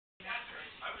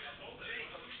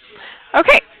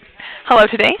Okay, hello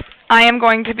today. I am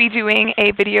going to be doing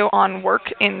a video on work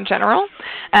in general,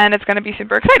 and it's going to be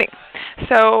super exciting.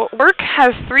 So work has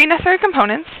three necessary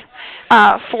components,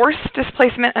 force,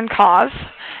 displacement, and cause,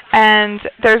 and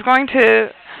there's going to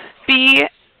be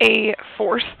a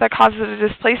force that causes the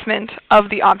displacement of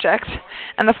the object,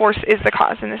 and the force is the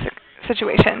cause in this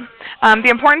situation. The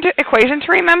important equation to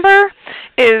remember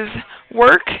is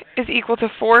work is equal to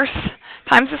force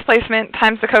times displacement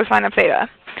times the cosine of theta.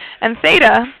 And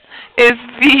theta is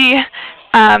the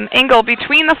angle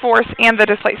between the force and the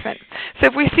displacement. So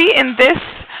if we see in this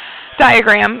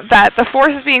diagram that the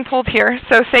force is being pulled here,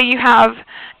 so say you have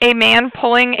a man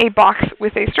pulling a box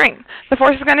with a string. The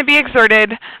force is going to be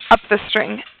exerted up the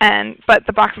string, but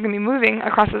the box is going to be moving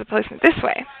across the displacement this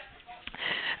way.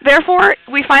 Therefore,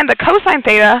 we find the cosine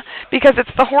theta because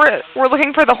it's we're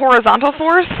looking for the horizontal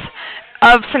force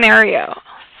of scenario.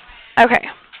 Okay,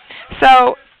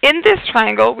 so in this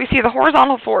triangle, we see the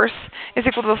horizontal force is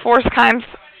equal to the force times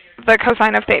the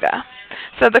cosine of theta.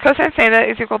 So the cosine of theta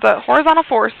is equal to horizontal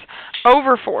force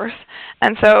over force.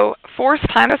 And so force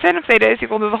times cosine of theta is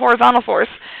equal to the horizontal force.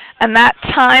 And that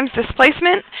times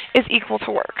displacement is equal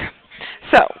to work.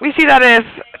 So we see that if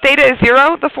theta is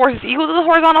 0, the force is equal to the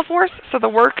horizontal force. So the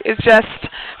work is just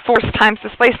force times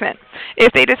displacement.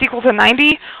 If theta is equal to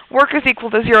 90, work is equal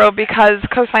to 0 because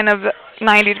cosine of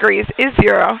 90 degrees is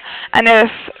 0. And if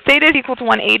theta is equal to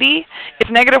 180, it's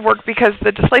negative work because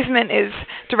the displacement is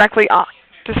directly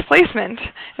opposite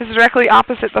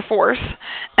the force.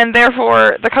 And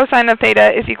therefore, the cosine of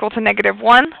theta is equal to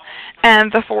 -1,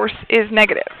 and the force is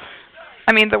negative.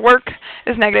 The work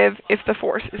is negative if the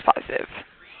force is positive.